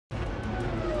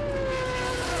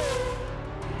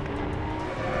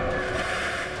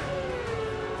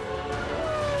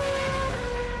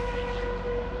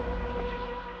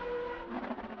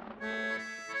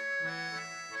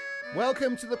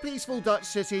Welcome to the peaceful Dutch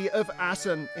city of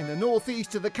Assen. In the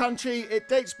northeast of the country, it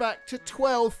dates back to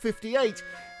 1258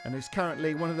 and is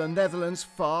currently one of the Netherlands'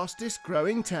 fastest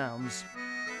growing towns.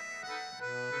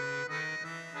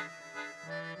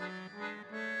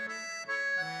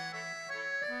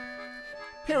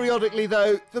 Periodically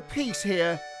though, the peace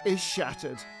here is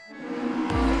shattered.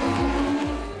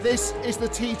 This is the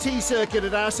TT Circuit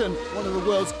at Assen, one of the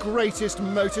world's greatest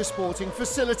motorsporting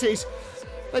facilities.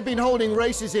 They've been holding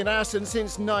races in Assen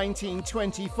since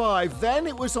 1925. Then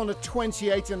it was on a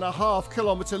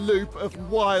 28.5-kilometre loop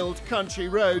of wild country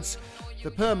roads.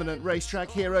 The permanent racetrack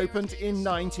here opened in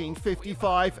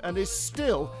 1955 and is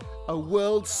still a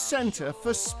world centre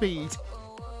for speed.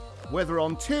 Whether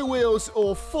on two wheels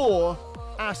or four,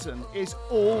 Assen is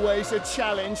always a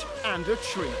challenge and a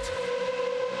treat.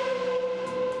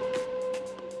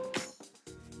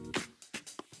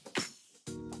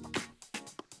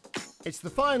 It's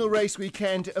the final race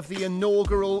weekend of the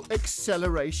inaugural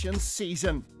acceleration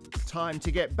season. Time to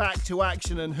get back to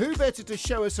action, and who better to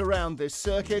show us around this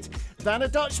circuit than a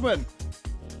Dutchman,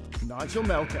 Nigel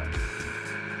Melker.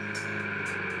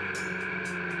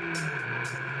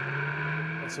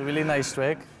 It's a really nice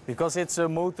track. Because it's a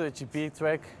MotoGP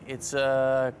track, it's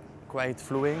quite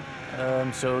fluid.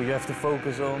 So you have to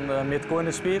focus on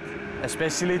mid-corner speed.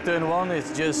 Especially turn one,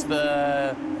 it's just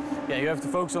you have to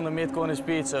focus on the mid-corner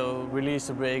speed, so release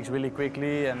the brakes really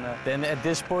quickly. And then at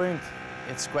this point,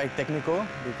 it's quite technical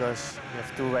because you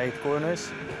have two right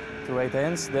corners, two right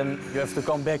hands. Then you have to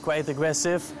come back quite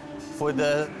aggressive for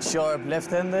the sharp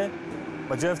left-hander.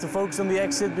 But you have to focus on the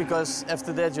exit because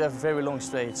after that you have a very long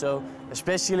straight. So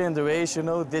especially in the race, you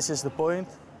know, this is the point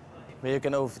where you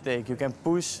can overtake. You can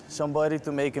push somebody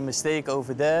to make a mistake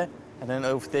over there and then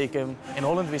overtake him. In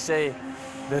Holland we say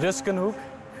the Ruskenhoek.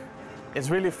 It's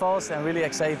really fast and really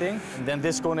exciting. And then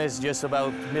this corner is just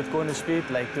about mid-corner speed,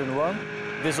 like turn one.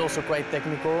 This is also quite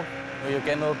technical, where you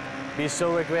cannot be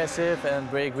so aggressive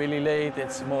and brake really late.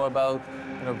 It's more about,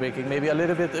 you know, braking maybe a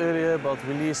little bit earlier, but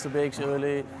release the brakes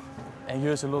early and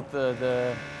use a lot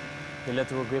the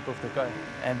lateral grip of the car.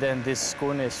 And then this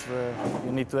corner is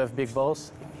you need to have big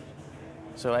balls.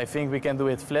 So I think we can do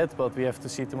it flat, but we have to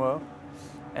see tomorrow.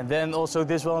 And then also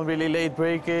this one, really late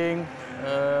braking.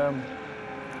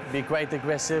 Be quite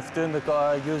aggressive, turn the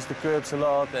car, use the curbs a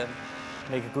lot and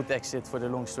make a good exit for the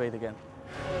long straight again.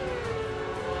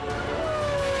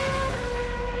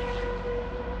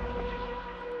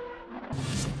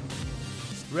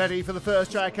 Ready for the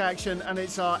first track action, and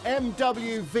it's our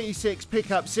MW V6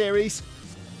 pickup series.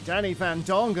 Danny van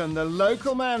Dongen, the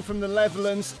local man from the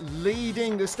Netherlands,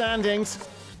 leading the standings.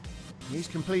 He's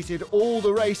completed all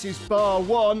the races bar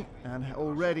one and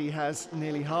already has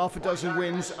nearly half a dozen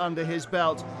wins under his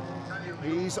belt.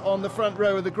 He's on the front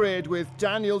row of the grid with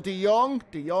Daniel de Jong.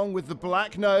 De Jong with the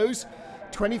black nose.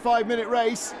 25-minute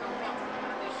race.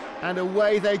 And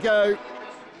away they go.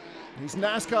 These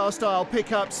NASCAR-style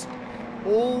pickups,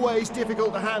 always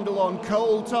difficult to handle on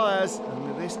cold tyres.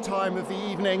 And at this time of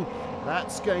the evening,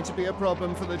 that's going to be a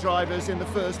problem for the drivers in the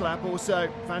first lap or so.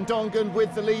 Van Dongen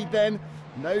with the lead then.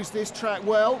 Knows this track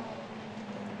well.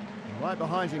 Right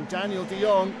behind him, Daniel de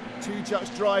Jong. Two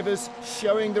Dutch drivers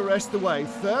showing the rest of the way.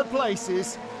 Third place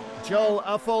is Joel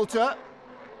Affolter,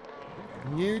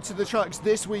 new to the trucks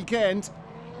this weekend.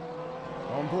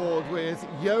 On board with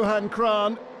Johan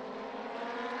Kraan.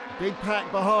 Big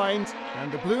pack behind.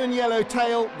 And the blue and yellow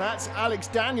tail, that's Alex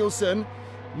Danielson.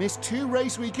 Missed two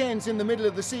race weekends in the middle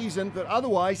of the season, but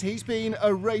otherwise he's been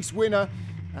a race winner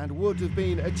and would have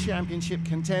been a championship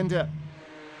contender.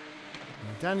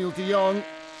 Daniel de Jong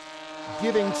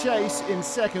giving chase in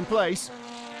second place.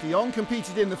 De Jong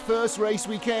competed in the first race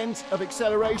weekend of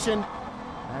acceleration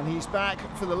and he's back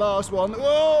for the last one.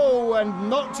 Oh, and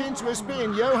knocked into a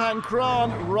spin. Johan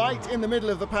Kraan right in the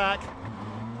middle of the pack.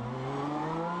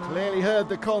 Clearly heard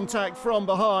the contact from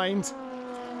behind.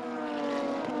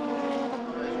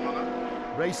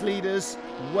 Race leaders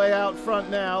way out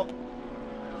front now.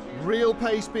 Real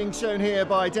pace being shown here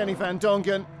by Danny van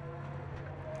Dongen.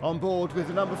 On board with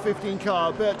the number 15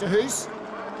 car, Bert de Hoes.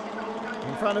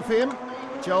 In front of him,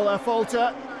 Joel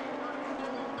Affolter.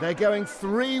 They're going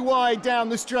three wide down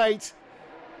the straight.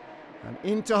 And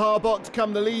into Harbot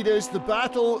come the leaders. The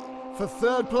battle for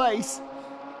third place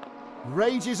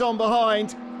rages on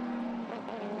behind.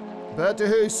 Bert de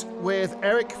Hoes with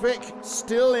Eric Fick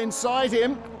still inside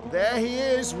him. There he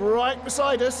is, right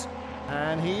beside us.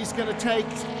 And he's going to take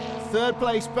third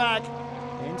place back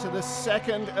into the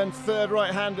second and third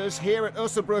right-handers here at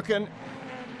Usselbrücken,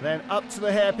 then up to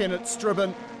the hairpin at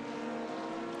Strubben.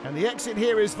 And the exit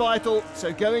here is vital,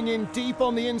 so going in deep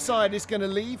on the inside is going to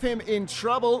leave him in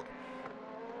trouble.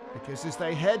 because as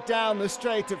they head down the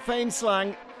straight at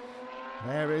Feenslang,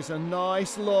 there is a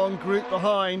nice long group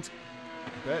behind.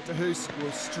 Bert de Hoos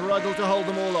will struggle to hold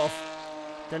them all off.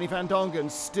 Denny van Dongen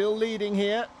still leading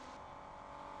here.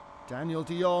 Daniel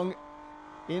de Jong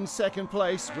in second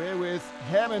place. We're with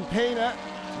Herman Pena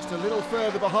just a little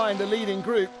further behind the leading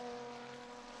group.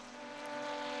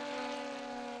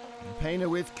 And Pena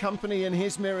with company in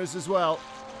his mirrors as well.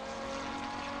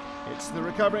 It's the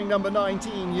recovering number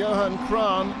 19, Johan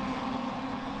Kraan.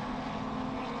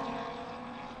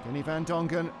 Denny van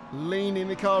Dongen leaning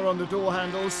the car on the door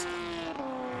handles.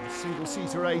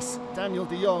 Single-seater ace Daniel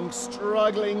de Jong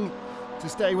struggling to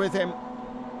stay with him.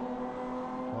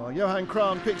 Well, Johan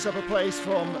Kraan picks up a place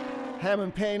from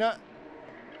Herman Pena.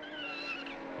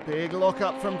 Big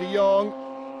lock-up from de Jong.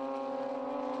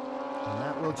 And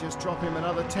that will just drop him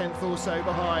another tenth or so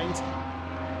behind.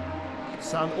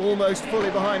 Sun almost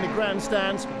fully behind the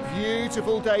grandstand.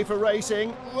 Beautiful day for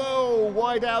racing. Whoa,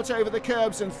 wide out over the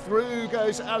curbs and through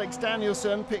goes Alex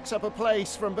Danielsen. Picks up a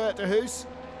place from Bert de Hoos.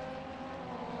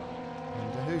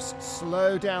 And de Hoos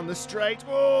slow down the straight.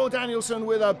 Oh, Danielsen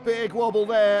with a big wobble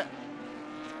there.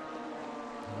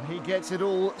 And he gets it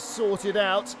all sorted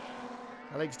out.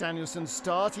 Alex Danielsen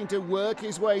starting to work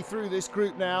his way through this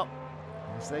group now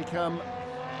as they come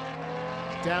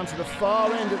down to the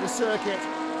far end of the circuit.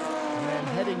 And then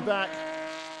heading back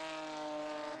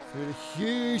through the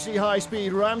hugely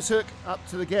high-speed Ramshoek up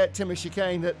to the Gert Timmer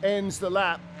chicane that ends the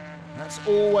lap. That's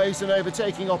always an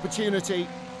overtaking opportunity.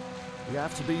 You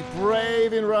have to be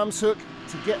brave in Ramshoek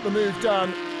to get the move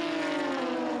done.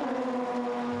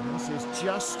 And this is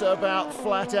just about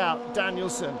flat out.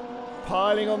 Danielsen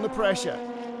piling on the pressure.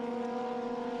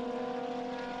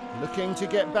 Looking to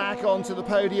get back onto the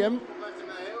podium.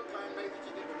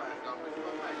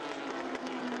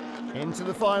 Into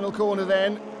the final corner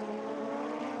then.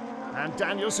 And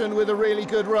Danielsen with a really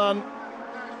good run.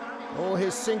 All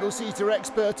his single-seater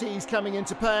expertise coming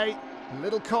into play. A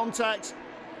little contact.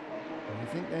 I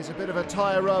think there's a bit of a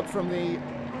tyre rub from the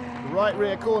right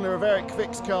rear corner of Eric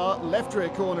Kvik's car, left rear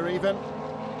corner even.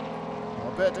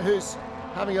 Well, Bert de Hoos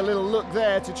having a little look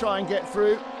there to try and get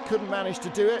through. Couldn't manage to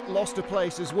do it, lost a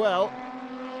place as well.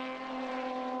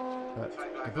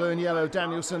 But the blue and yellow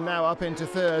Danielsen now up into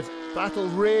third. Battle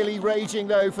really raging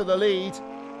though for the lead.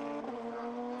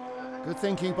 Good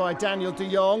thinking by Daniel de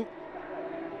Jong.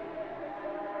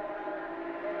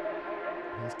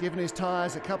 He's given his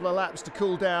tyres a couple of laps to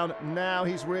cool down. Now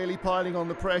he's really piling on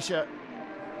the pressure.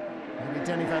 Maybe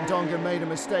Denny van Dongen made a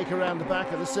mistake around the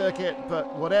back of the circuit,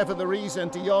 but whatever the reason,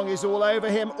 de Jong is all over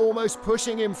him, almost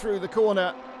pushing him through the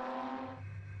corner.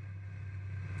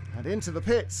 And into the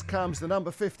pits comes the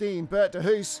number 15, Bert de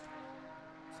Hoos.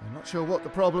 So I'm not sure what the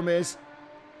problem is.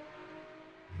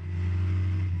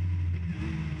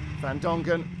 Van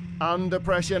Dongen under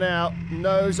pressure now,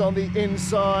 nose on the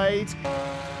inside.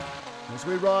 As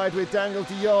we ride with Daniel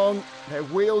de Jong, they're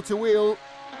wheel to wheel.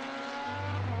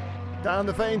 Down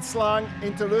the Feenslang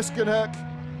into Ruskenhoek.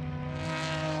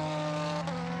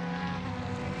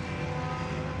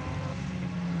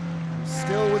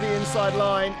 Still with the inside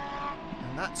line.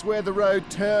 And that's where the road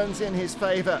turns in his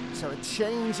favour. So a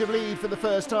change of lead for the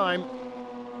first time.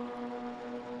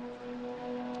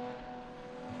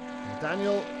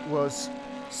 Daniel was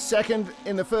second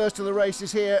in the first of the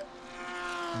races here.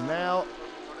 Now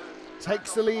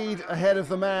takes the lead ahead of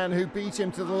the man who beat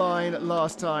him to the line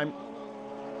last time.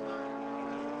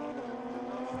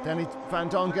 Denny van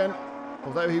Dongen,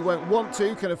 although he won't want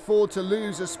to, can afford to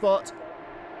lose a spot.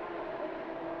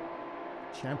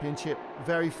 Championship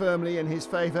very firmly in his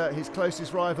favour. His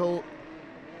closest rival,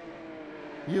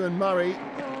 Ewan Murray,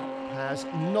 has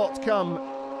not come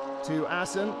to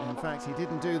Assen. In fact, he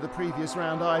didn't do the previous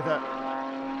round either.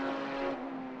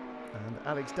 And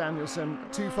Alex Danielsen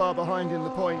too far behind in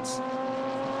the points.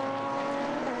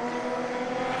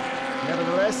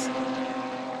 Nevertheless,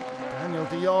 Daniel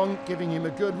de Jong giving him a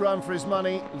good run for his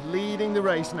money, leading the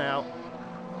race now.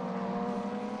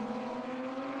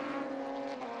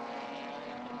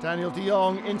 Daniel de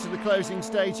Jong into the closing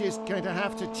stages, going to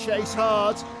have to chase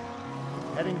hard.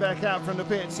 Heading back out from the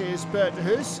pits is Bert de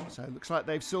Hoos. So it looks like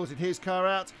they've sorted his car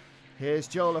out. Here's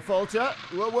Joel Affolter.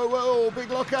 Whoa, whoa, whoa,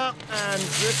 big lock up and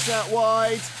drifts out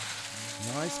wide.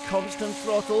 Nice constant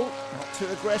throttle, not too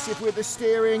aggressive with the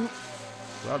steering.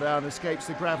 Well down, escapes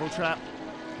the gravel trap.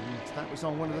 And that was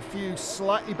on one of the few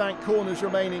slightly banked corners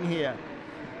remaining here.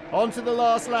 On to the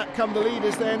last lap come the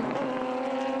leaders then.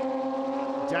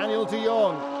 Daniel de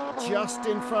Jong just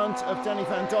in front of Denny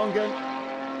van Dongen,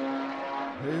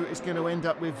 who is going to end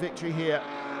up with victory here.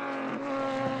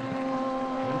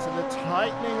 Into the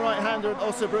tightening right-hander at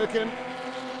Ossenbrücken.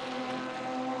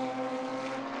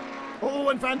 Oh,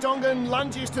 and Van Dongen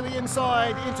lunges to the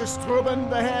inside into Strubben,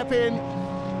 the hairpin.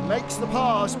 Makes the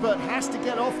pass, but has to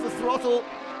get off the throttle.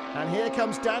 And here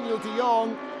comes Daniel de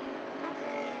Jong.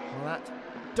 Well, that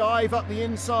dive up the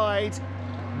inside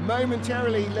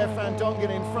momentarily left Van Dongen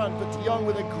in front, but de Jong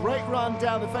with a great run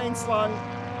down the Veenslung.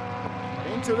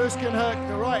 Into Luskenhoek,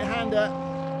 the right-hander,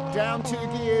 down 2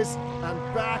 gears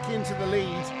and back into the lead.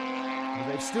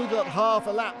 And they've still got half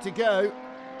a lap to go.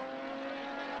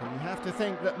 And you have to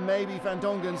think that maybe Van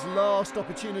Dongen's last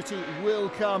opportunity will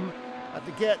come at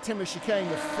the Geert Timmer chicane,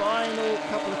 the final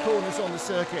couple of corners on the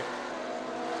circuit.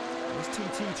 This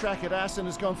TT track at Assen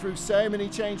has gone through so many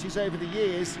changes over the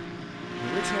years.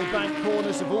 The original bank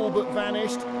corners have all but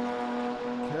vanished.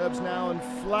 Curbs now and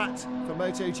flat for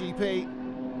MotoGP.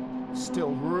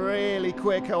 Still really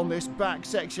quick on this back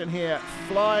section here,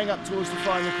 flying up towards the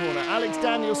final corner. Alex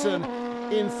Danielsen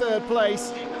in 3rd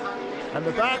place. And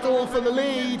the battle for the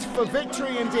lead, for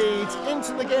victory indeed,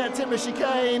 into the Geert Timmer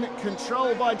chicane,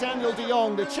 controlled by Daniel de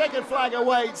Jong. The checkered flag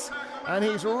awaits, and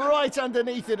he's right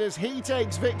underneath it as he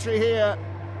takes victory here.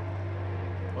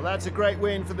 Well, that's a great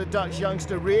win for the Dutch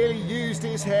youngster. Really used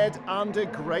his head under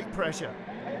great pressure.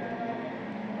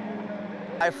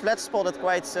 I flat spotted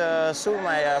quite soon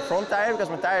my front tire because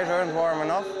my tires weren't warm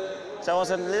enough. So I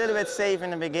was a little bit safe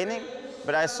in the beginning,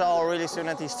 but I saw really soon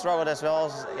that he struggled as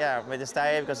well with his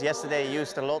tire because yesterday he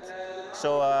used a lot.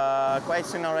 So quite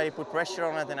soon I already put pressure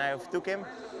on it and I overtook him.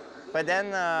 But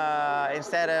then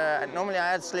instead, normally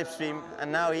I had slipstream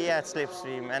and now he had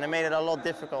slipstream, and it made it a lot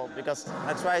difficult because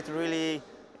I tried to really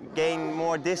gain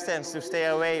more distance to stay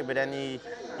away, but then he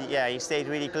stayed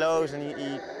really close and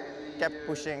he kept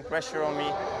pushing pressure on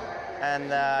me. And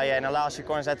in the last few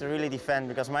corners I had to really defend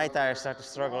because my tires started to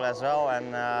struggle as well.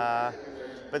 And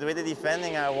but with the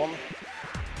defending I won.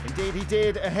 Indeed he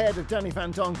did, ahead of Danny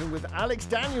Van Dongen, with Alex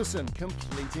Danielsen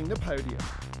completing the podium.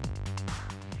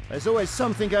 There's always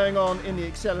something going on in the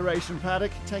acceleration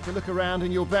paddock. Take a look around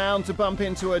and you're bound to bump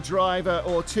into a driver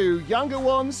or two, younger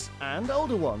ones and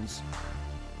older ones.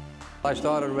 I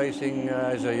started racing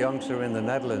as a youngster in the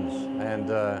Netherlands,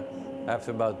 and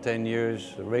after about 10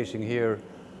 years racing here,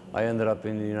 I ended up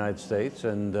in the United States,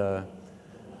 and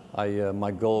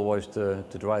my goal was to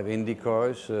drive Indy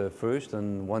cars first,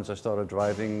 and once I started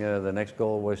driving, the next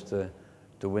goal was to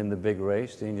win the big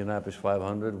race, the Indianapolis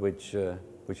 500, which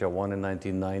I won in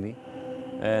 1990,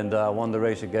 and I won the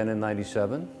race again in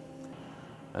 '97.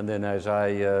 And then as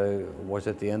I was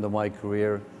at the end of my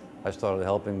career, I started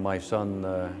helping my son,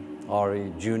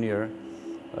 Ari Jr.,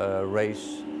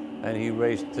 race. And he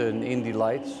raced in Indy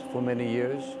Lights for many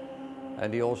years.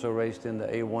 And he also raced in the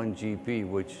A1 GP,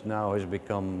 which now has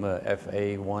become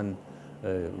FA1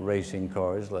 racing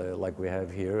cars like we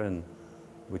have here, and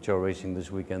which are racing this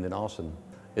weekend in Assen.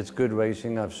 It's good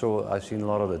racing. I've seen a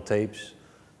lot of the tapes.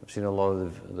 I've seen a lot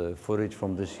of the footage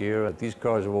from this year. These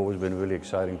cars have always been really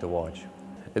exciting to watch.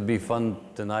 It'd be fun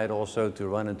tonight also to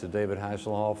run into David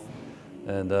Hasselhoff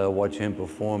and watch him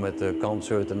perform at the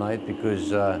concert tonight,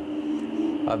 because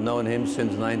I've known him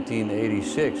since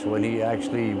 1986, when he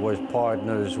actually was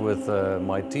partners with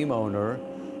my team owner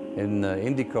in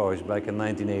IndyCars back in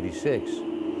 1986.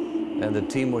 And the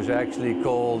team was actually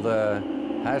called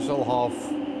Hasselhoff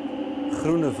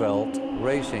Groeneveld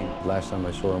Racing. Last time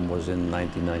I saw him was in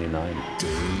 1999.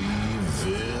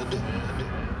 David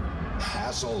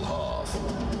Hasselhoff.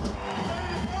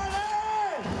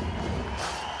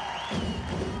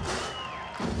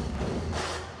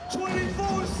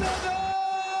 24/7.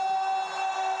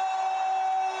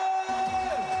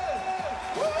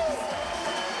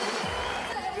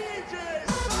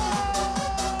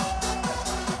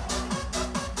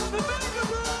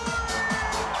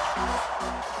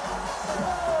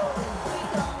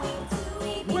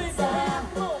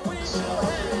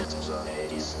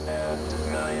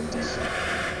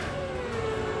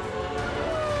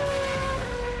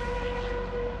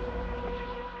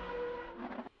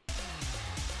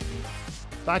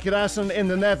 Back at Assen in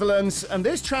the Netherlands, and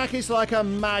this track is like a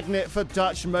magnet for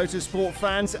Dutch motorsport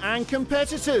fans and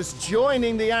competitors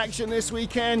joining the action this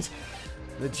weekend.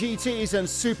 The GTs and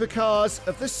supercars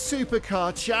of the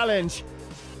Supercar Challenge.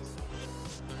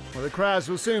 Well, the crowds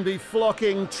will soon be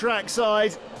flocking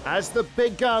trackside as the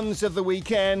big guns of the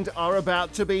weekend are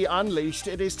about to be unleashed.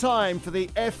 It is time for the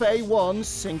FA1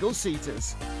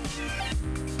 single-seaters.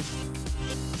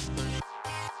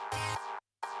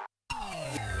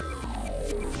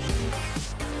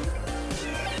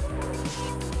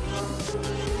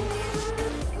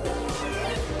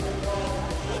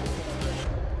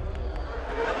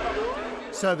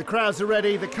 So the crowds are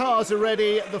ready, the cars are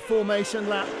ready, the formation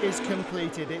lap is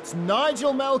completed. It's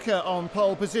Nigel Melker on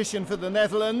pole position for the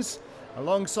Netherlands,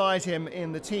 Alongside him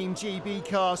in the Team GB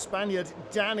car, Spaniard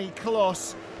Dani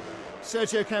Clos.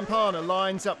 Sergio Campana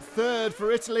lines up third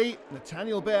for Italy.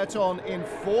 Nathaniel Berton in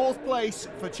fourth place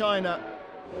for China.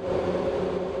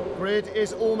 Grid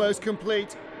is almost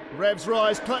complete. Revs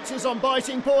rise, clutches on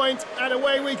biting point, and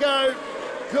away we go.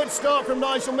 Good start from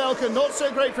Nigel Melker, not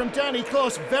so great from Dani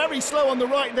Clos. Very slow on the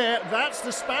right there. That's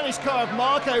the Spanish car of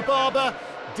Marco Barber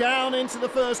down into the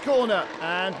first corner.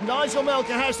 And Nigel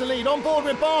Melker has the lead. On board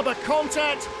with Barber,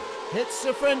 contact. Hits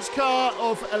the French car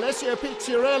of Alessio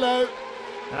Picciarello.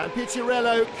 And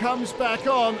Picciarello comes back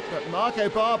on, but Marco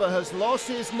Barber has lost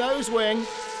his nose wing.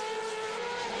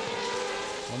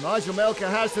 Well, Nigel Melker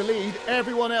has the lead.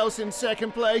 Everyone else in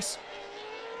second place.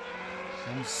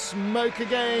 And smoke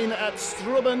again at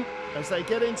Strubben as they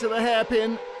get into the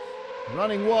hairpin.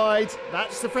 Running wide,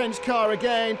 that's the French car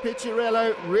again.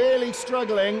 Picciarello really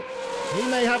struggling. He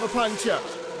may have a puncture.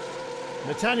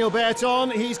 Nathaniel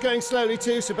Berton, he's going slowly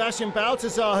too. Sebastian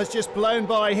Baltazar has just blown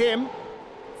by him.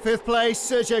 Fifth place,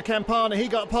 Sergio Campana. He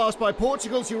got passed by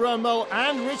Portugal's Jeroen Mol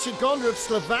and Richard Gonda of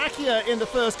Slovakia in the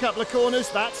first couple of corners.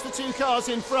 That's the two cars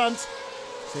in front.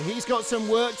 So he's got some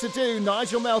work to do.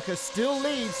 Nigel Melker still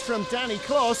leads from Dani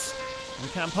Clos.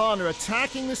 And Campana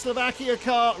attacking the Slovakia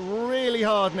car really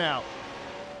hard now.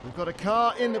 We've got a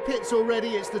car in the pits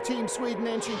already. It's the Team Sweden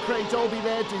entry. Craig Dolby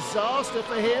there. Disaster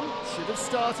for him. Should have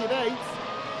started 8th.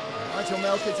 Nigel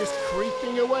Melker just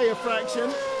creeping away a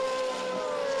fraction.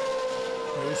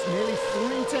 He was nearly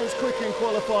 3/10 quicker in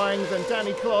qualifying than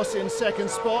Dani Clos in second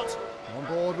spot. On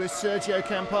board with Sergio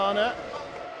Campana.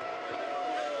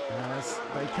 As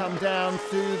they come down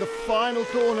through the final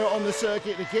corner on the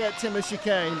circuit, the Geert Timmer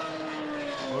chicane.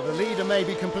 Well, the leader may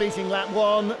be completing lap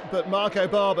 1, but Marco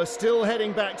Barber still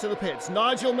heading back to the pits.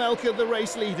 Nigel Melker, the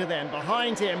race leader then.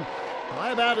 Behind him,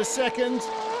 by about a second,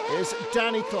 is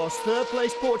Dani Clos. Third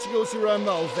place, Portugal's Jeroen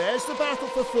Mol. There's the battle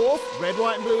for fourth. Red,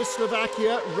 white and blue is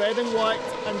Slovakia. Red and white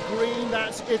and green,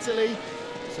 that's Italy.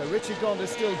 So Richard Gonda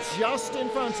still just in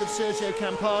front of Sergio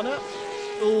Campana.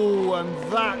 Oh,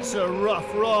 and that's a rough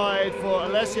ride for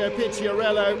Alessio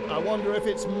Picciarello. I wonder if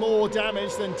it's more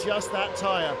damage than just that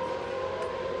tyre.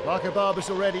 Marco Barber's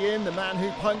already in, the man who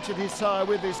punctured his tyre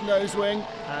with his nose wing.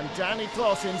 And Dani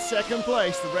Clos in second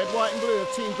place, the red, white and blue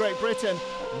of Team Great Britain,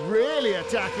 really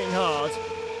attacking hard.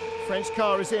 French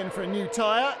car is in for a new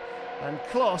tyre, and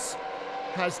Clos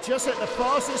has just hit the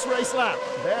fastest race lap.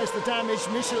 There's the damaged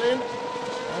Michelin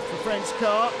off the French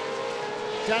car.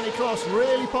 Dani Clos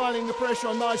really piling the pressure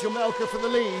on Nigel Melker for the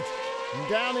lead. And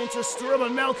down into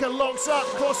Strubben, Melker locks up,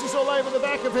 Clos is all over the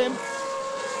back of him.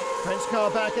 French car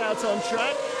back out on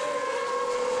track.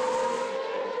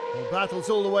 Well, battles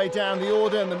all the way down the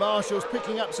order, and the marshals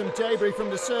picking up some debris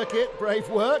from the circuit. Brave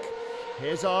work.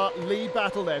 Here's our lead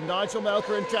battle then. Nigel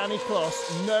Melker and Dani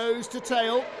Clos, nose to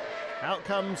tail. Out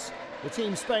comes the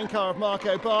Team Spain car of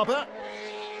Marco Barber.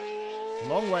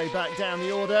 Long way back down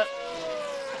the order.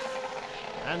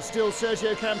 And still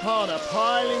Sergio Campana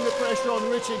piling the pressure on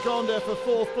Richard Gonda for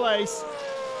fourth place.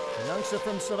 The youngster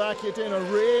from Slovakia doing a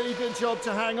really good job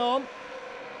to hang on.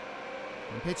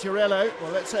 And Picciarello,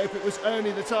 well, let's hope it was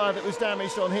only the tyre that was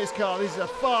damaged on his car. This is a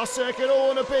fast circuit. Oh,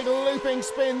 and a big looping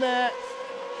spin there.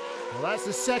 Well, that's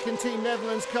the second Team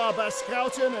Netherlands car. Bas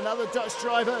Schouten, another Dutch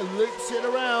driver, loops it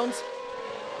around.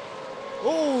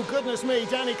 Oh, goodness me,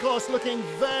 Dani Clos looking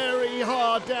very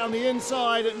hard down the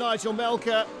inside at Nigel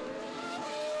Melker.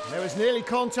 There was nearly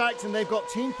contact, and they've got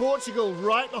Team Portugal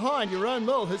right behind. Jeroen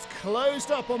Mol has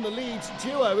closed up on the lead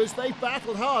duo as they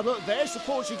battled hard. Look, there's the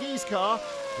Portuguese car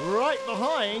right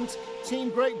behind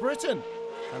Team Great Britain.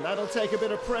 And that'll take a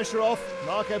bit of pressure off.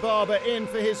 Marco Barber in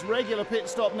for his regular pit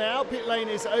stop now. Pit lane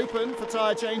is open for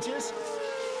tyre changes.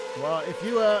 Well, if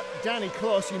you were Dani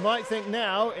Clos, you might think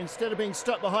now, instead of being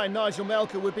stuck behind Nigel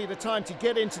Melker, would be the time to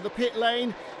get into the pit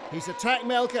lane. He's attacked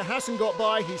Melker, hasn't got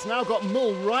by. He's now got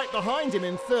Mol right behind him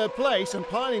in third place and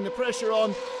piling the pressure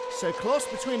on. So Clos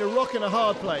between a rock and a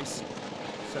hard place.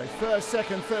 So first,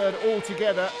 second, third all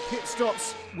together. Pit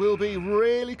stops will be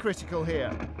really critical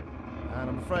here. And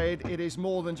I'm afraid it is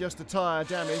more than just a tyre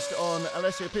damaged on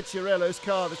Alessio Picciarello's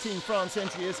car. The Team France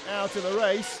entry is out of the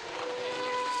race.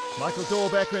 Michael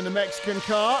Dorbecker in the Mexican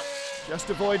car just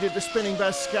avoided the spinning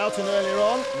Bas Schouten earlier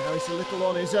on. Now he's a little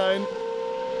on his own.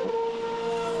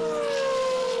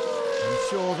 I'm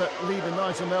sure that leader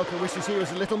Nigel Melker wishes he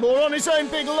was a little more on his own.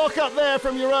 Big lock up there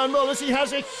from Jeroen Mol as he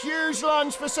has a huge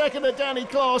lunge for second at Dani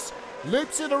Clos.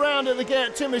 Loops it around at the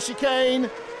Geert Timmer chicane.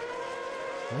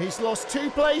 He's lost 2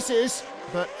 places,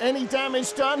 but any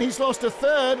damage done, he's lost a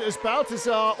third as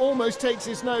Baltazar almost takes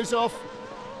his nose off.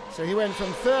 So he went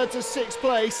from third to 6th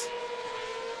place.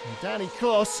 And Danny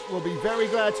Kloss will be very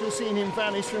glad to have seen him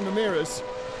vanish from the mirrors.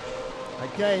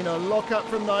 Again, a lock-up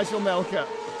from Nigel Melker.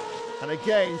 And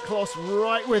again, Kloss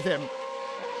right with him.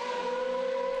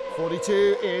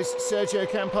 42 is Sergio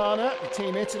Campana, the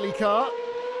Team Italy car.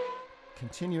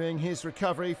 Continuing his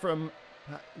recovery from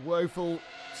that woeful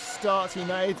start he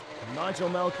made. Nigel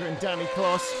Melker and Danny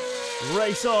Kloss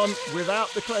race on without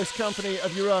the close company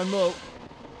of Jeroen Mul.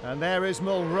 And there is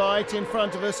Mul right in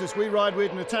front of us as we ride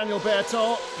with Nathaniel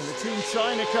Berton in the Team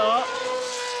China car.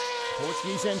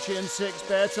 Portuguese entry in 6,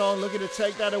 Berton looking to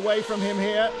take that away from him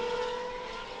here.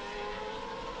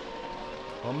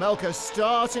 Well, Melker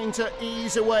starting to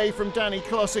ease away from Danny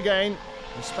Kloss again.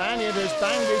 The Spaniard has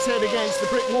banged his head against the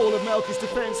brick wall of Melker's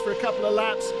defence for a couple of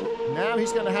laps. Now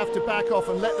he's going to have to back off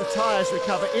and let the tyres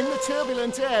recover. In the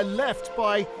turbulent air left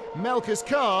by Melker's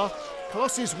car,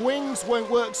 Kloss's wings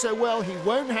won't work so well. He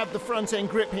won't have the front end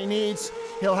grip he needs.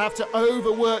 He'll have to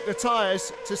overwork the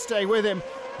tyres to stay with him.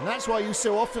 And that's why you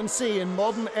so often see in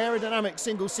modern aerodynamic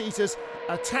single-seaters,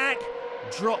 attack,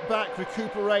 drop back,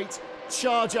 recuperate,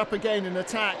 charge up again and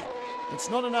attack. It's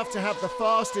not enough to have the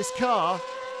fastest car.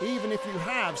 Even if you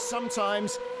have,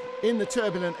 sometimes in the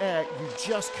turbulent air, you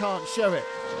just can't show it.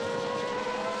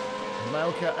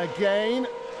 Melker again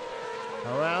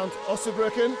around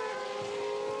Ossenbrücken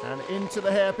and into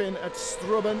the hairpin at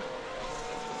Strubben.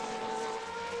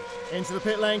 Into the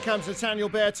pit lane comes Nathaniel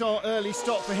Berton, early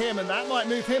stop for him, and that might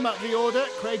move him up the order.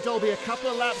 Craig Dolby a couple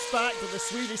of laps back, but the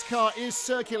Swedish car is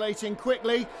circulating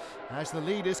quickly as the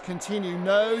leaders continue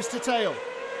nose to tail.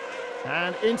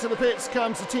 And into the pits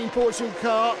comes the Team Portugal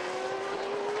car.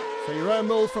 So Jeroen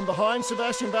Mul from behind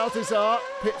Sebastian Baltazar,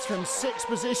 pits from 6th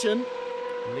position.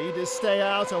 Leaders stay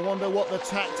out. I wonder what the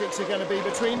tactics are going to be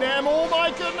between them. Oh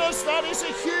my goodness, that is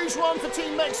a huge one for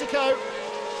Team Mexico.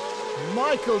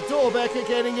 Michael Dorbecker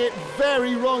getting it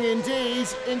very wrong indeed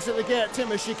into the Gert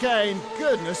Timmer chicane.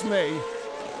 Goodness me.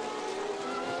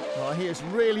 Well, he has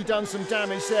really done some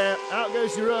damage there. Out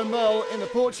goes Jeroen Mul in the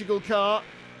Portugal car.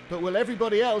 But will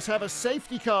everybody else have a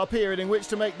safety car period in which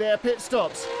to make their pit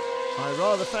stops? I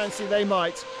rather fancy they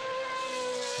might.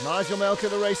 Nigel Melker,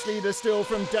 the race leader, still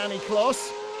from Danny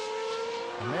Kloss.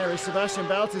 And there is Sebastian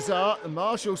Baltazar. The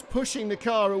marshals pushing the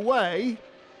car away.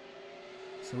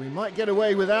 So we might get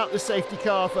away without the safety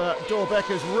car for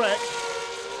Dorbecker's wreck.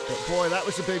 But boy, that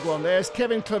was a big one. There's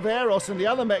Kevin Claveros in the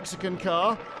other Mexican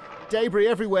car. Debris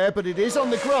everywhere, but it is on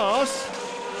the grass.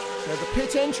 So the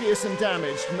pit entry isn't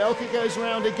damaged. Melker goes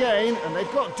around again, and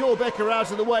they've got Dorbecker out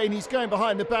of the way, and he's going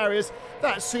behind the barriers.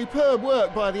 That's superb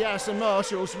work by the Assen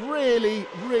marshals. Really,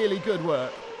 really good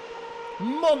work.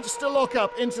 Monster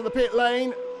lock-up into the pit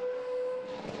lane.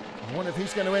 I wonder if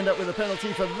he's going to end up with a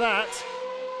penalty for that.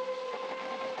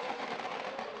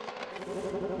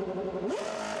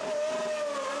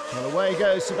 Well, away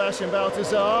goes Sebastian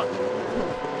Baltazar.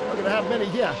 Not going to have many,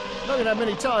 not going to have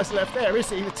many tyres left there, is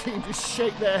he? The team just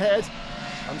shake their head.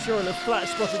 I'm sure he'll have flat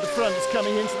spotted the fronts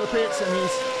coming into the pits, and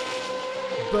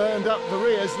he's burned up the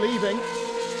rears leaving. I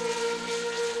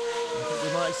think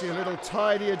we might see a little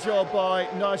tidier job by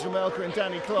Nigel Melker and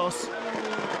Danny Kloss.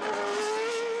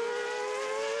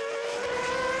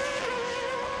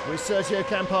 With Sergio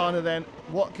Campana then,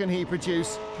 what can he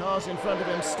produce? Cars in front of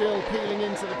him still peeling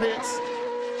into the pits.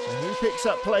 And he picks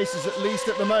up places at least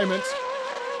at the moment.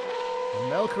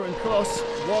 Melker and Kloss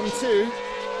 1-2.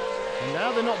 And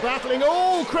now they're not battling.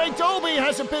 Oh, Craig Dolby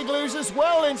has a big lose as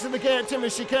well into the Gert Timmer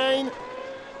chicane.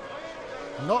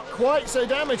 Not quite so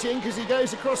damaging because he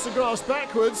goes across the grass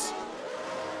backwards.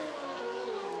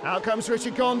 Out comes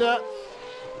Richard Gonda.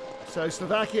 So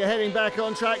Slovakia heading back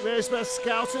on track. There's Bas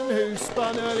Schouten, who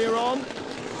spun earlier on.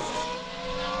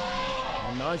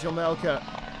 And Nigel Melker.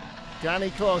 Danny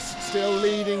Kloss still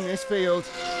leading this field.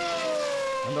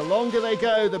 And the longer they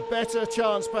go, the better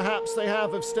chance perhaps they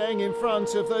have of staying in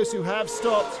front of those who have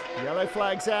stopped. Yellow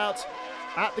flags out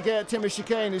at the Gert Timmer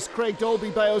chicane as Craig Dolby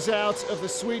bails out of the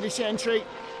Swedish entry.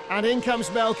 And in comes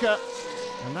Melker.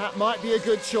 And that might be a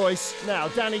good choice. Now,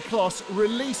 Danny Kloss,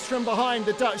 released from behind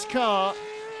the Dutch car,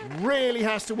 really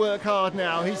has to work hard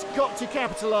now. He's got to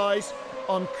capitalise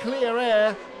on clear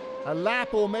air, a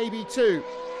lap or maybe two.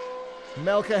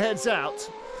 Melker heads out.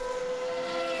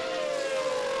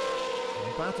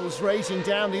 Battles raging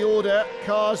down the order.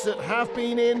 Cars that have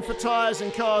been in for tyres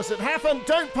and cars that haven't.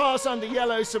 Don't pass under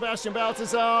yellow, Sebastian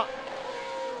Baltazar.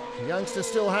 The youngster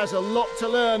still has a lot to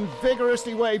learn.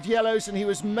 Vigorously waved yellows, and he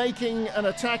was making an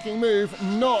attacking move,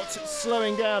 not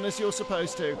slowing down as you're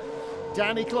supposed to.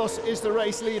 Danny Kloss is the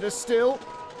race leader still.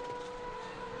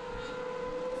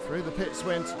 Through the pits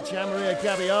went Gianmaria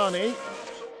Gabbiani.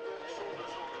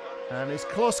 And is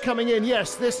Kloss coming in?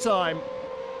 Yes, this time.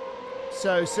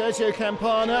 So Sergio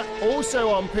Campana also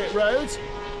on pit road.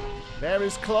 There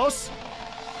is Kloss.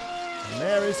 And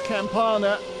there is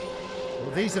Campana.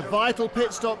 Well, these are vital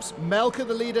pit stops. Melker,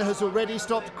 the leader, has already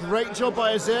stopped. Great job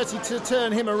by Azerti to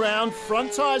turn him around.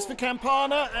 Front tyres for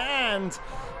Campana and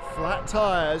flat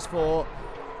tyres for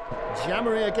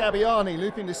Gianmaria Gabbiani,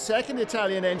 looping the second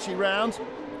Italian entry round.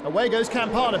 Away goes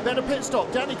Campana, better pit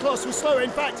stop. Danny Kloss was slower.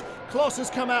 In fact, Kloss has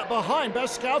come out behind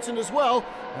Bas Schouten as well.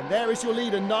 And there is your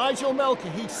leader, Nigel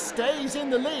Melker. He stays in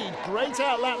the lead. Great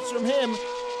outlaps from him.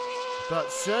 But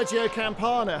Sergio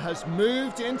Campana has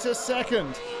moved into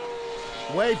second.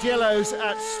 Waved yellows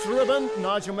at Strubben.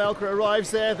 Nigel Melker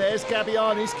arrives there. There's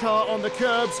Gabbiani's car on the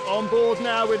curbs. On board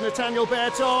now with Nathaniel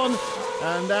Berton.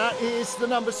 And that is the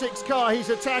number 6 car he's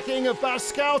attacking of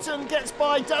Bas Schouten. Gets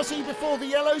by, does he, before the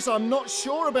yellows? I'm not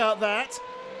sure about that.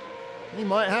 He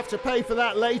might have to pay for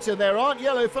that later. There aren't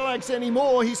yellow flags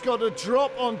anymore. He's got a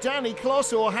drop on Danny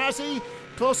Kloss, or has he?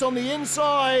 Kloss on the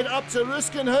inside, up to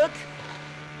Ruskenhoek.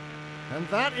 And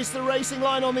that is the racing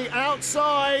line on the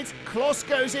outside. Kloss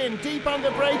goes in, deep under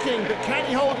braking, but can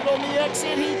he hold it on the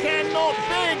exit? He cannot.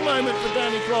 Big moment for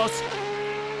Danny Kloss.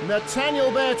 Nathaniel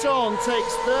Berton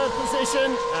takes third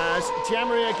position as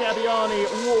Gianmaria Gabbiani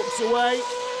walks away.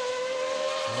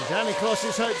 And Danny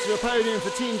Kloss's hopes of a podium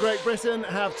for Team Great Britain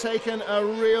have taken a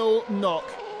real knock.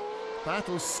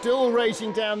 Battle still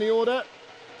raging down the order.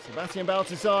 Sebastian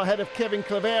Baltazar ahead of Kevin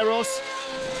Claveros.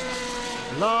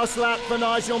 Last lap for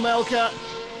Nigel Melker.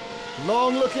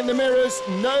 Long look in the mirrors,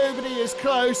 nobody is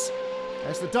close.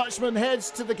 As the Dutchman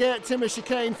heads to the Geert Timmer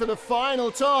chicane for the final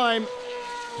time,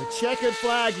 the checkered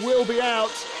flag will be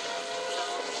out.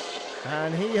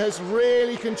 And he has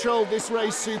really controlled this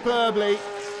race superbly.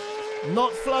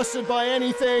 Not flustered by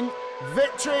anything.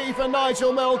 Victory for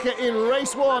Nigel Melker in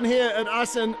race 1 here at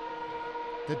Assen.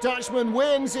 The Dutchman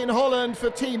wins in Holland for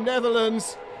Team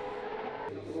Netherlands.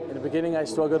 In the beginning I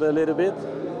struggled a little bit,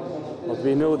 but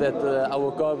we knew that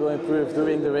our car will improve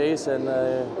during the race, and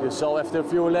you saw after a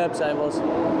few laps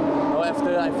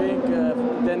after I think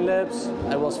 10 laps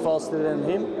I was faster than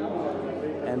him,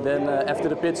 and then after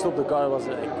the pit stop the car was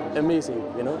amazing,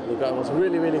 you know, the car was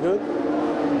really good.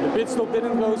 The pit stop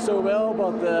didn't go so well,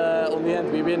 but on the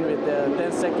end we win with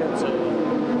 10 seconds, so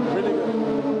really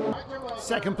good.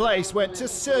 Second place went to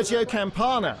Sergio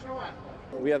Campana.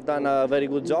 We have done a very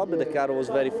good job. The car was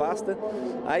very fast.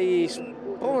 I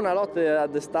spun a lot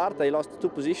at the start. I lost 2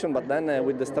 positions, but then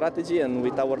with the strategy and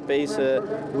with our pace,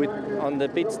 on the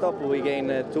pit stop, we gained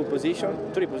 3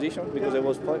 positions because I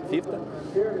was 5th.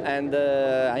 And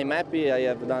I'm happy. I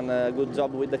have done a good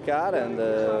job with the car, and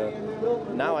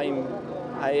now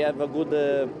I have a good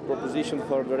proposition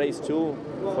for the race 2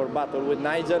 for battle with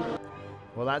Nigel.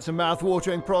 Well, that's a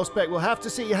mouth-watering prospect. We'll have to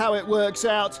see how it works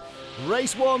out.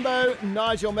 Race 1, though,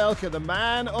 Nigel Melker, the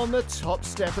man on the top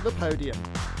step of the podium.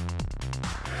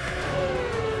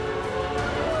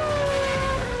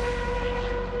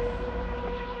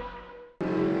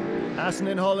 Assen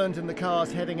in Holland, and the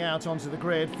cars heading out onto the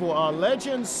grid for our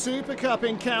Legends Super Cup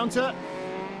encounter.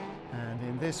 And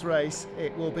in this race,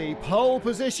 it will be pole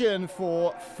position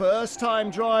for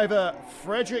first-time driver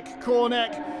Frederick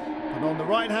Corneck. And on the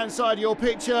right-hand side of your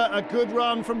picture, a good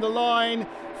run from the line.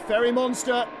 Ferry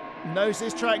Monster knows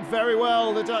this track very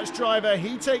well, the Dutch driver.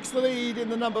 He takes the lead in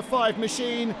the number 5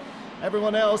 machine.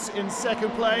 Everyone else in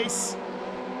second place.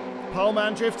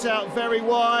 Poleman drifts out very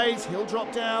wide. He'll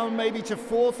drop down maybe to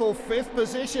 4th or 5th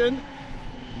position.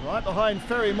 Right behind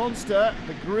Ferry Monster,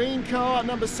 the green car,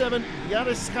 number 7,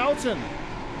 Joris Schouten.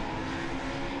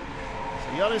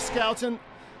 So Joris Schouten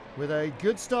with a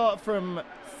good start from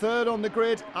 3rd on the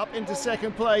grid, up into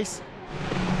 2nd place.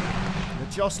 The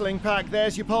jostling pack,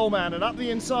 there's your poleman, and up the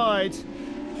inside,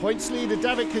 points leader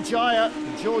David Kajaya.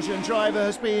 The Georgian driver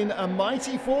has been a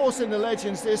mighty force in the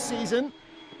Legends this season.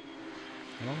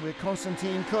 Along with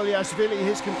Konstantin Kolyashvili,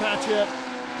 his compatriot,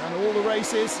 done all the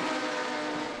races.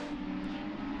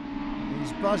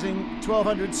 These buzzing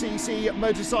 1200cc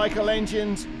motorcycle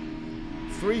engines,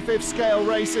 3/5 scale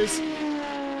races.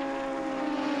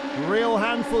 Real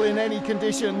handful in any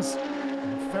conditions.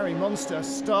 And Ferry Monster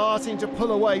starting to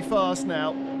pull away fast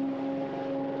now.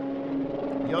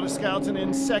 Joris Schouten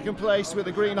in 2nd place with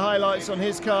the green highlights on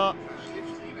his car.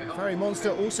 Ferry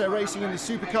Monster also racing in the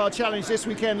Supercar Challenge this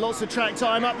weekend. Lots of track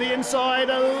time up the inside.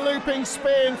 A looping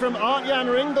spin from Art-Jan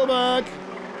Ringelberg.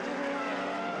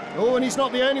 Oh, and he's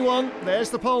not the only one. There's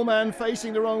the poleman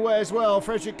facing the wrong way as well,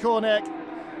 Frederick Corneck.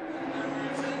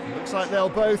 Looks like they'll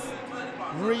both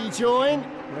rejoin.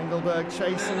 Ringelberg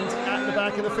chastened at the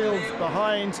back of the field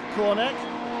behind Corneck.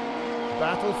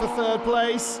 Battle for 3rd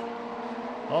place.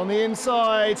 On the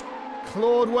inside,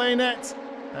 Claude Waynet.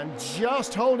 And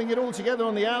just holding it all together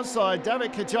on the outside,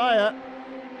 David Kajaya.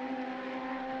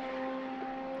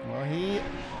 Well, he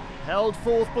held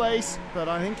fourth place, but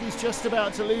I think he's just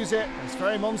about to lose it as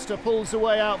Ferry Monster pulls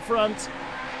away out front.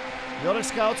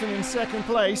 Joris Schouten in second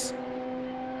place.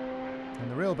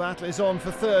 And the real battle is on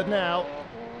for third now.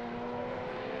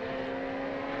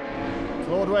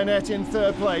 Claude Waynet in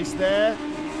third place. There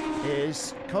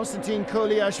is Konstantin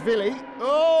Koliashvili.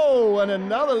 Oh, and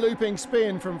another looping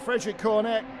spin from Frederick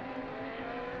Cornet.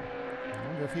 I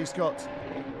wonder if he's got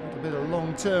a little bit of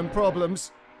long-term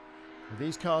problems.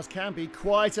 These cars can be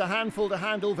quite a handful to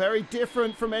handle, very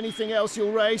different from anything else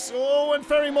you'll race. Oh, and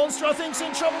Ferry Monster, I think, is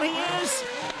in trouble. He is!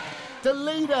 The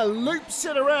leader loops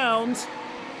it around.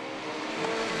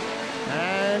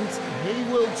 And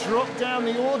he will drop down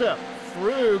the order.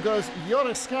 Through goes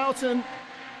Joris Schouten.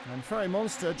 And Ferry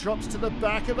Monster drops to the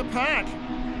back of the pack.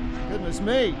 Goodness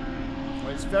me. Well,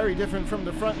 it's very different from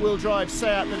the front-wheel drive Seat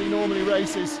that he normally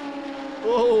races.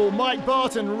 Oh, Mike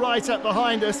Barton right up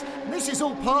behind us. And this is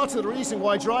all part of the reason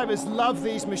why drivers love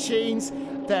these machines.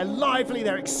 They're lively,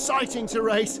 they're exciting to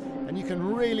race, and you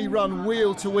can really run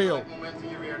wheel to wheel.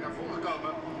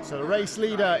 So the race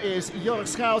leader is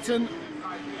Joris Schouten.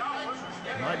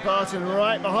 Mike Barton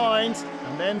right behind.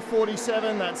 And then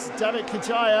 47, that's David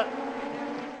Kajaya.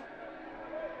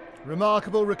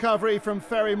 Remarkable recovery from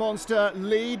Ferry Monster,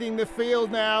 leading the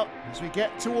field now as we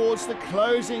get towards the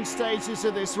closing stages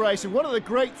of this race. And one of the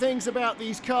great things about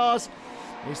these cars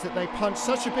is that they punch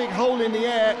such a big hole in the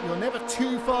air, you're never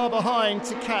too far behind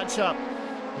to catch up.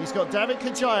 He's got David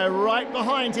Kajaya right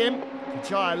behind him.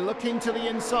 Kajaya looking to the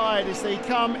inside as they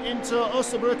come into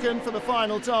Osnabrücken for the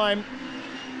final time.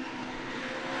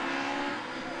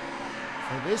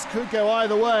 So this could go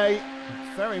either way.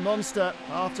 Ferry Monster,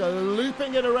 after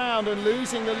looping it around and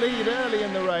losing the lead early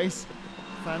in the race,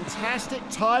 fantastic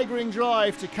tigering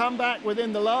drive to come back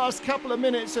within the last couple of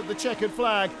minutes of the checkered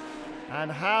flag and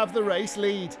have the race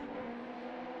lead.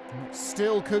 It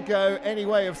still could go any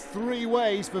way of three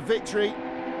ways for victory.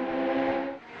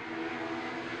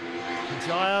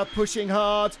 Kajaya pushing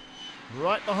hard.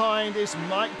 Right behind is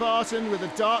Mike Barton with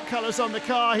the dark colours on the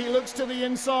car. He looks to the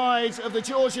inside of the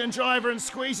Georgian driver and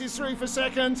squeezes through for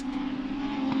second.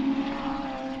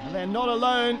 And they're not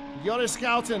alone. Joris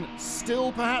Schouten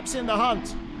still perhaps in the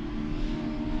hunt.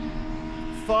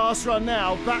 Fast run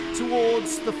now, back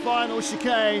towards the final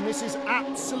chicane. This is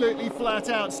absolutely flat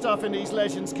out stuff in these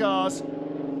Legends cars.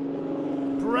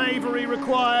 Bravery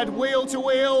required, wheel to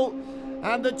wheel.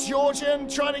 And the Georgian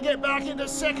trying to get back into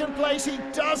second place. He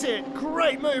does it.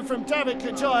 Great move from David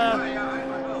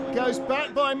Kajaya. Goes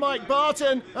back by Mike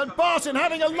Barton. And Barton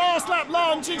having a last lap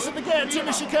lunge into the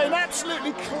Timmer chicane.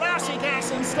 Absolutely classic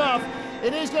Assen stuff.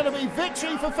 It is going to be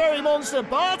victory for Ferry Monster.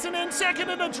 Barton in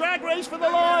second in a drag race for the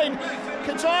line.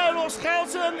 Kajaya or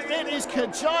Schouten. It is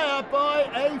Kajaya by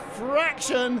a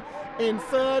fraction in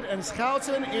third and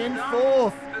Schouten in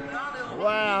fourth.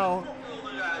 Wow.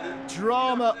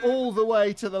 Drama all the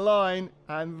way to the line,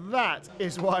 and that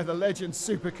is why the Legends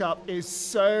Super Cup is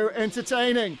so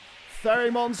entertaining. Ferry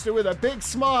Monster with a big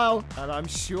smile, and I'm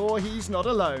sure he's not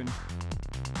alone.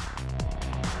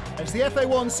 As the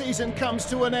FA1 season comes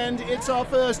to an end, it's our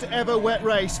first ever wet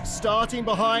race, starting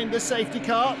behind the safety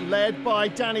car, led by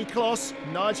Danny Kloss,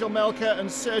 Nigel Melker and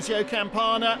Sergio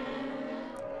Campana.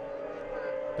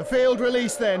 The field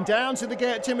release then, down to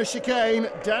the Timmer chicane.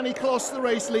 Danny Kloss, the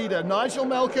race leader. Nigel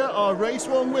Melker, our race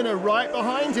one winner, right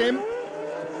behind him.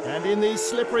 And in these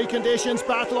slippery conditions,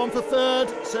 battle on for third.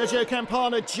 Sergio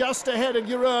Campana just ahead of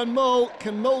Jeroen Mol.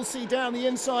 Can Mol see down the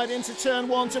inside into turn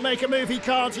one to make a move? He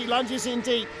can't, he lunges in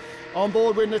deep. On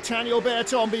board with Nathaniel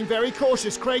Berton, being very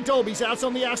cautious. Craig Dolby's out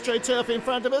on the AstroTurf in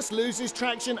front of us, loses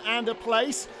traction and a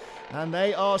place. And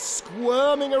they are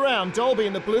squirming around. Dolby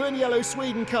in the blue and yellow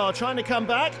Sweden car trying to come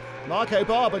back. Marco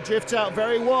Barber drifts out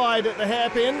very wide at the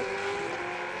hairpin.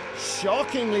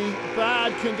 Shockingly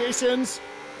bad conditions.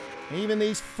 Even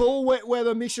these full wet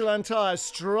weather Michelin tyres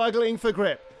struggling for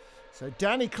grip. So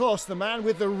Danny Kloss, the man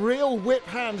with the real whip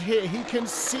hand here, he can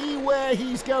see where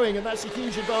he's going, and that's a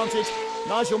huge advantage.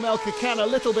 Nigel Melker can a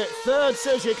little bit. Third,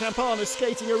 Sergio Campana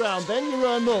skating around. Then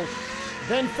Jeroen Mol.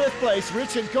 Then fifth place,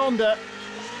 Richard Gonda.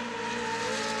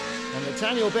 And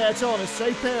Nathaniel Berton, a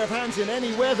safe pair of hands in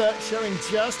any weather, showing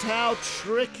just how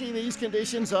tricky these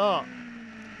conditions are.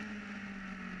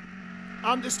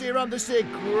 Understeer, understeer,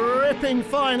 gripping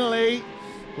finally.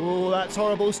 Oh, that's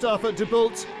horrible stuff at De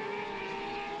Bolt.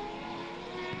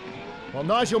 Well,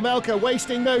 Nigel Melker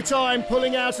wasting no time,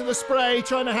 pulling out of the spray,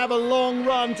 trying to have a long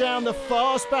run down the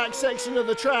fast back section of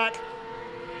the track.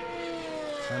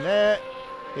 And there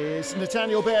is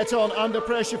Nathaniel Berton under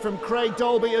pressure from Craig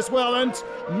Dolby as well, and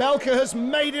Melker has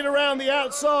made it around the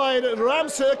outside.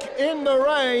 Ramsuk in the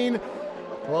rain.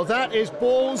 Well, that is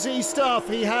ballsy stuff.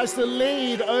 He has the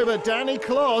lead over Danny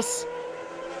Kloss.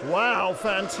 Wow,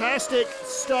 fantastic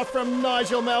stuff from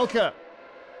Nigel Melker.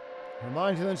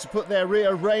 Reminding them to put their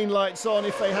rear rain lights on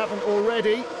if they haven't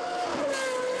already.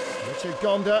 Richard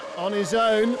Gonda on his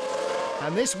own.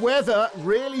 And this weather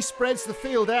really spreads the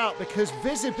field out because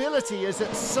visibility is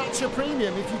at such a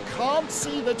premium. If you can't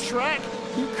see the track,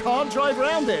 you can't drive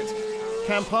around it.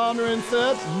 Campana in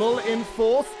third, Mull in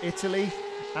fourth, Italy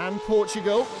and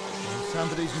Portugal.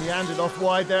 Somebody's meandered off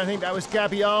wide there. I think that was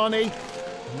Gabbiani.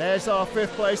 And there's our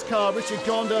fifth place car, Richard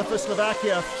Gonda for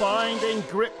Slovakia, finding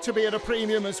grip to be at a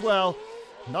premium as well.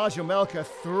 Nigel Melker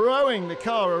throwing the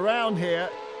car around here.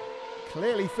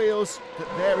 Clearly feels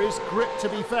that there is grip to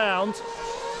be found.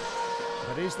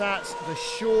 But is that the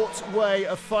short way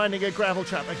of finding a gravel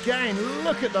trap? Again,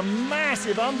 look at the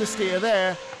massive understeer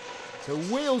there. The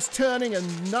wheels turning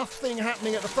and nothing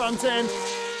happening at the front end.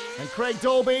 And Craig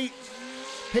Dolby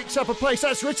picks up a place.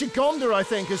 That's Richard Gonda, I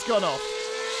think, has gone off.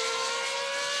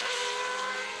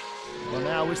 Well,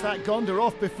 now, was that Gonda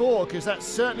off before? Because that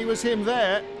certainly was him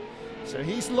there. So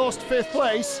he's lost fifth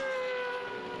place.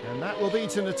 And that will be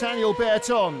to Nathaniel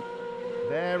Berton.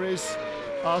 There is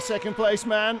our second place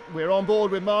man. We're on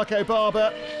board with Marco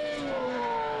Barber.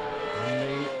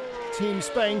 And the Team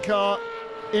Spain car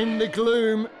in the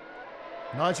gloom.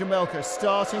 Nigel Melker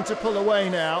starting to pull away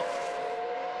now.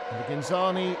 And the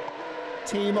Ginzani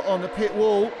team on the pit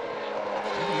wall. I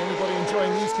don't think anybody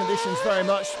enjoying these conditions very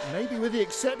much, maybe with the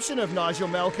exception of Nigel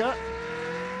Melker.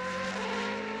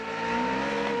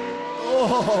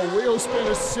 Oh, wheel spin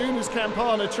as soon as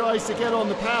Campana tries to get on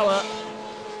the power.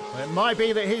 It might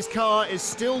be that his car is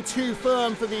still too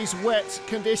firm for these wet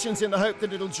conditions in the hope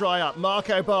that it'll dry up.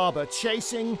 Marco Barber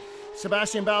chasing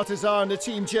Sebastian Balthazar in the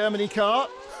Team Germany car.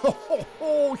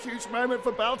 Oh, huge moment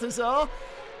for Balthazar.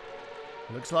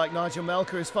 Looks like Nigel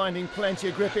Melker is finding plenty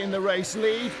of grip in the race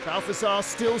lead. Balthazar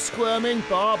still squirming.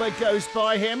 Barber goes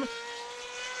by him.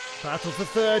 Battle for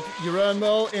third. Jeroen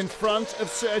Mull in front of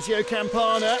Sergio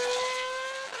Campana.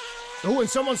 Oh, and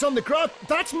someone's on the ground.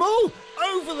 That's Mull!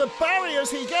 Over the barriers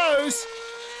he goes.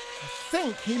 I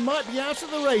think he might be out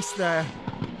of the race there.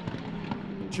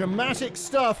 Dramatic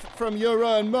stuff from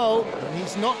Jeroen Mull, and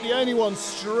he's not the only one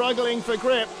struggling for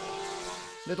grip.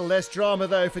 Little less drama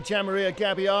though for Gianmaria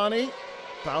Gabbiani.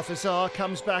 Balthazar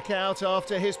comes back out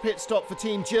after his pit stop for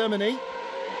Team Germany.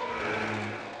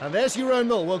 And there's Jeroen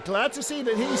Mull. Well, glad to see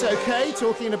that he's okay,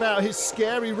 talking about his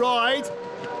scary ride.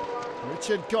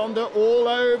 Richard Gonda all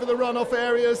over the runoff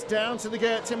areas, down to the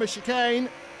Gert Timmer chicane.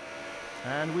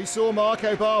 And we saw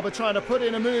Marco Barber trying to put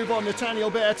in a move on Nathaniel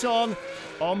Berton.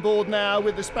 On board now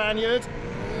with the Spaniard.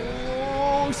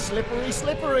 Oh, slippery,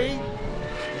 slippery.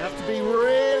 You have to be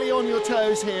really on your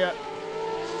toes here.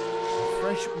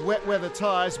 Fresh wet weather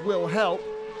tyres will help.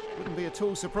 Wouldn't be at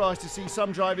all surprised to see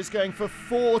some drivers going for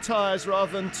 4 tyres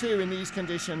rather than 2 in these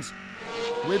conditions.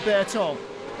 With Berton.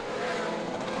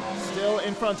 Still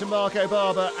in front of Marco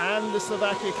Barber and the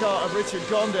Slovakia car of Richard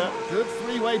Gonda. Good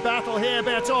three-way battle here.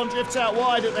 Berton drifts out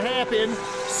wide at the hairpin,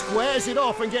 squares it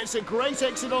off and gets a great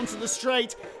exit onto the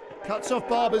straight. Cuts off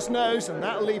Barber's nose and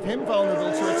that'll leave him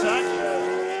vulnerable to attack.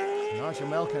 Nigel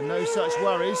Melker, no such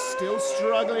worries. Still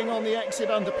struggling on the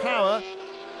exit under power.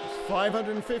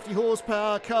 550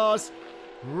 horsepower cars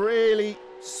really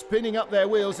spinning up their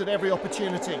wheels at every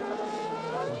opportunity.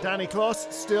 Danny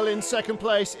Kloss still in second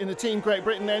place in the Team Great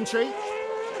Britain entry.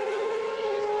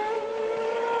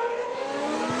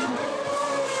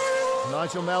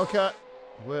 Nigel Melker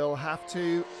will have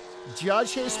to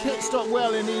judge his pit stop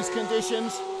well in these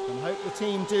conditions and hope the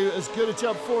team do as good a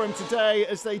job for him today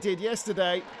as they did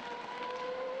yesterday.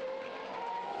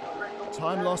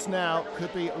 Time lost now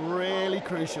could be really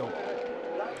crucial.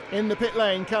 In the pit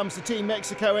lane comes the Team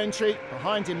Mexico entry.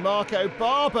 Behind him, Marco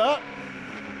Barber.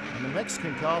 And the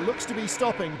Mexican car looks to be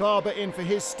stopping. Barber in for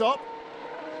his stop.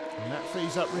 And that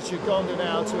frees up Richard Gonda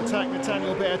now to attack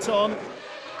Nathaniel Berton.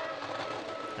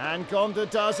 And Gonda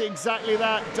does exactly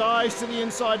that. Dives to the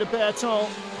inside of Berton.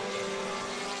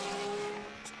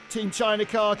 Team China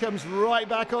car comes right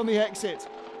back on the exit.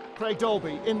 Craig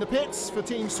Dolby in the pits for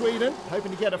Team Sweden.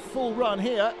 Hoping to get a full run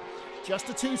here. Just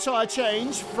a 2-tyre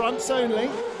change. Fronts only.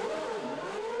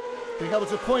 Being able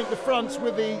to point the fronts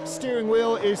with the steering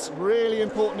wheel is really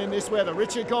important in this weather.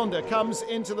 Richard Gonda comes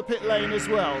into the pit lane as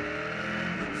well.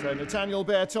 So Nathaniel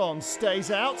Berton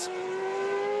stays out.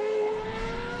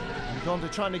 And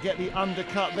Gonda trying to get the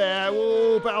undercut there.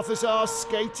 Oh, Balthazar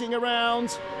skating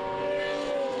around.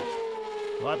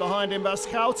 Right behind him,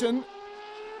 Baschouten.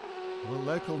 Will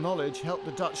local knowledge help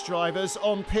the Dutch drivers?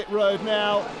 On pit road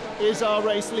now is our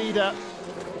race leader.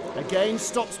 Again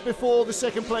stops before the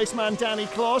second place man Danny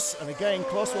Kloss, and again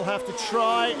Kloss will have to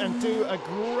try and do a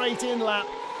great in-lap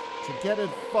to get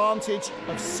advantage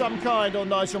of some kind on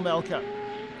Nigel Melker.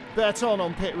 Berton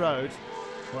on pit road.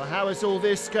 Well, how is all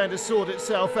this going to sort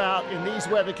itself out in these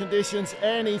weather conditions?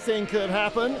 Anything could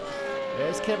happen.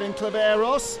 There's Kevin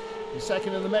Claveros, the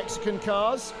second in the Mexican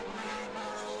cars.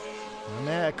 And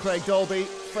there, Craig Dolby,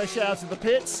 fresh out of the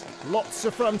pits. Lots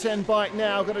of front-end bite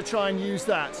now, got to try and use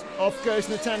that. Off goes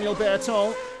Nathaniel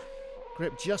Berton.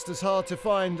 Grip just as hard to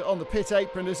find on the pit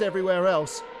apron as everywhere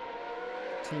else.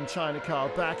 Team China car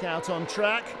back out on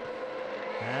track.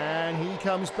 And he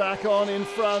comes back on in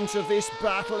front of this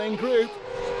battling group.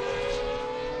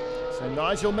 So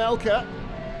Nigel Melker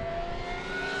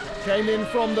came in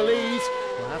from the lead.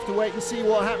 We'll have to wait and see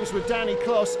what happens with Danny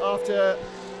Kloss after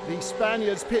the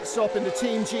Spaniards pit stop in the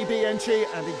Team GB entry,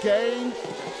 and again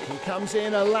he comes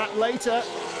in a lap later.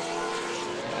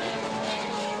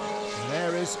 And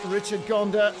there is Richard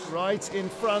Gonda right in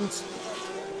front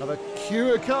of a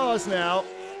queue of cars now,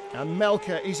 and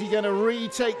Melker, is he going to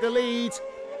retake the lead?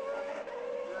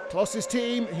 Kloss's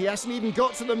team, he hasn't even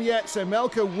got to them yet, so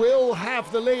Melker will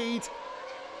have the lead.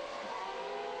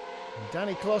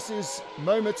 Danny Kloss's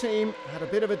MoMA team had a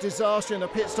bit of a disaster in a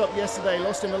pit stop yesterday,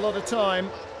 lost him a lot of time.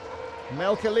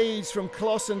 Melker leads from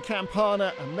Kloss and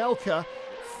Campana, and Melker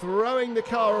throwing the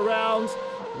car around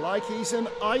like he's an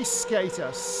ice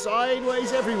skater,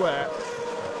 sideways everywhere.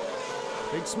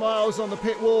 Big smiles on the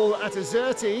pit wall at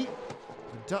Azerti,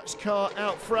 the Dutch car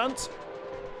out front.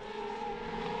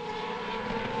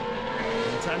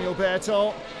 Nathaniel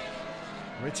Berton,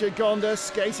 Richard Gonda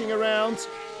skating around.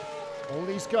 All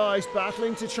these guys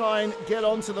battling to try and get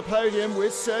onto the podium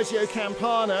with Sergio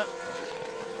Campana.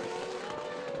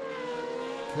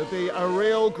 Could be a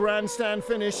real grandstand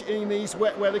finish in these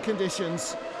wet weather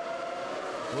conditions.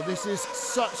 Well, this is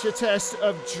such a test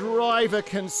of driver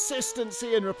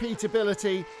consistency and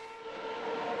repeatability.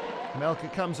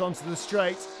 Melker comes onto the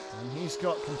straight, and he's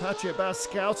got compatriot Bas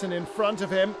Schouten in front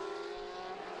of him.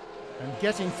 And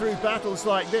getting through battles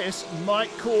like this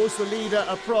might cause the leader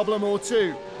a problem or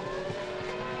two.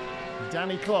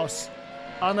 Danny Kloss,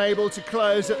 unable to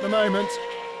close at the moment.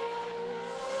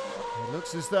 It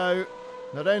looks as though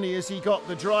not only has he got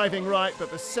the driving right,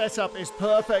 but the setup is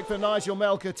perfect for Nigel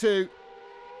Melker too.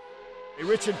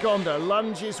 Richard Gonda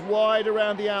lunges wide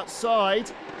around the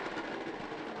outside.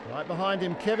 Right behind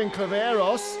him, Kevin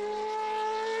Claveros.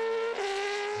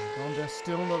 Gonda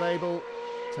still not able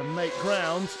to make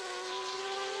ground.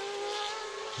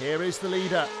 Here is the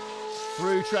leader.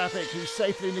 Through traffic, he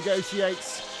safely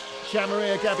negotiates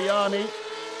Gianmaria Gabbiani.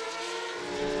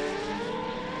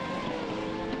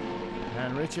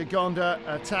 And Richard Gonda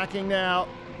attacking now,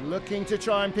 looking to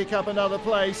try and pick up another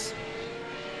place.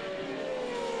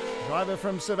 Driver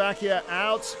from Slovakia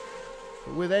out,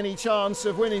 with any chance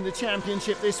of winning the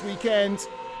championship this weekend.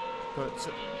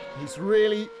 But he's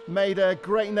really made a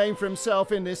great name for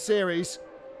himself in this series.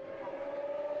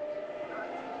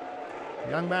 A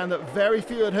young man that very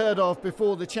few had heard of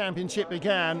before the championship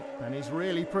began, and he's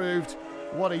really proved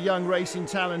what a young racing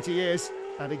talent he is.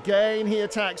 And again he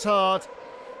attacks hard.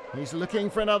 He's looking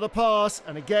for another pass,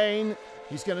 and again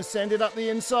he's going to send it up the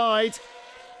inside.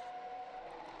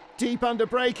 Deep under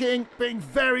braking, being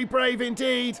very brave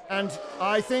indeed, and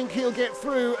I think he'll get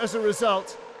through as a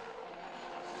result.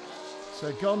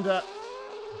 So Gonda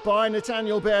by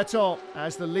Nathaniel Berton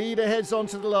as the leader heads on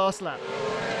to the last lap.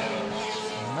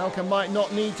 Melker might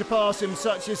not need to pass him,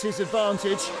 such is his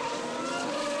advantage.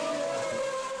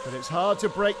 But it's hard to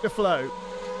break the flow.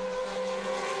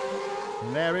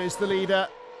 And there is the leader.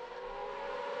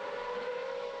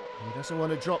 He doesn't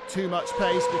want to drop too much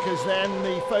pace, because then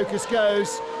the focus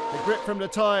goes, the grip from the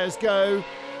tyres go,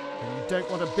 and you don't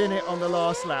want to bin it on the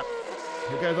last lap.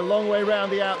 He'll go the long way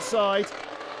round the outside.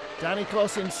 Danny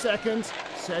Kloss in second,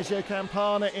 Sergio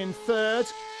Campana in third.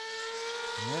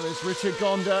 And there is Richard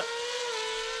Gonda.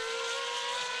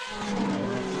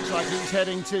 Looks like he's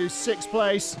heading to sixth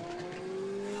place.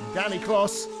 Danny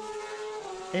Kloss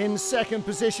in second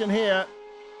position here.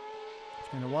 It's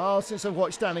been a while since I've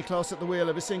watched Danny Kloss at the wheel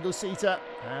of a single-seater,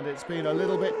 and it's been a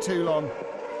little bit too long.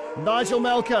 Nigel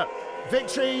Melker,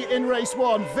 victory in race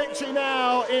one, victory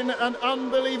now in an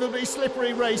unbelievably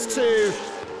slippery race two.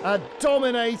 A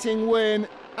dominating win,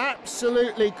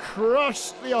 absolutely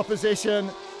crushed the opposition.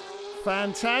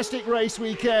 Fantastic race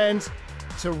weekend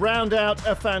to round out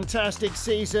a fantastic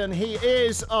season. He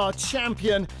is our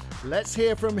champion. Let's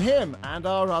hear from him and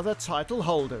our other title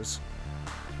holders.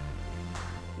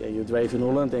 Yeah, you drive in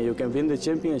Holland and you can win the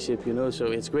championship, you know,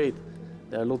 so it's great.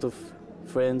 There are a lot of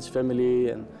friends, family,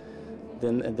 and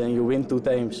then you win 2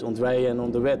 times on dry and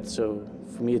on the wet. So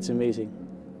for me, it's amazing.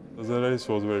 The race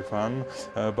was very fun,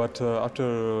 but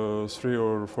after 3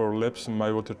 or 4 laps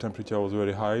my water temperature was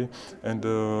very high, and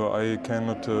I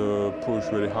cannot push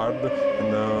very hard,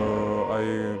 and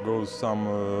I go some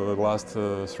last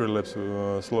 3 laps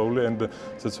slowly, and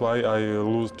that's why I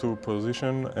lose 2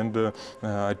 positions, and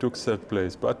I took 3rd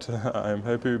place. But I'm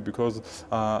happy because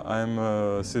I'm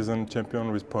a season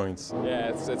champion with points. Yeah,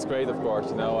 it's great, of course.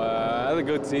 You know, I had a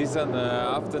good season.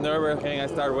 After Nürburgring I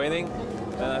started winning.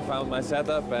 Then I found my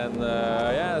setup, and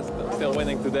yeah, I'm still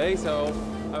winning today, so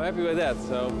I'm happy with that.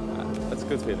 So that's a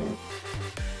good feeling.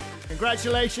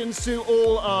 Congratulations to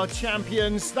all our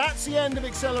champions. That's the end of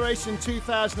Acceleration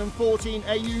 2014,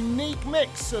 a unique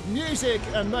mix of music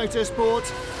and motorsport.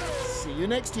 See you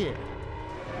next year.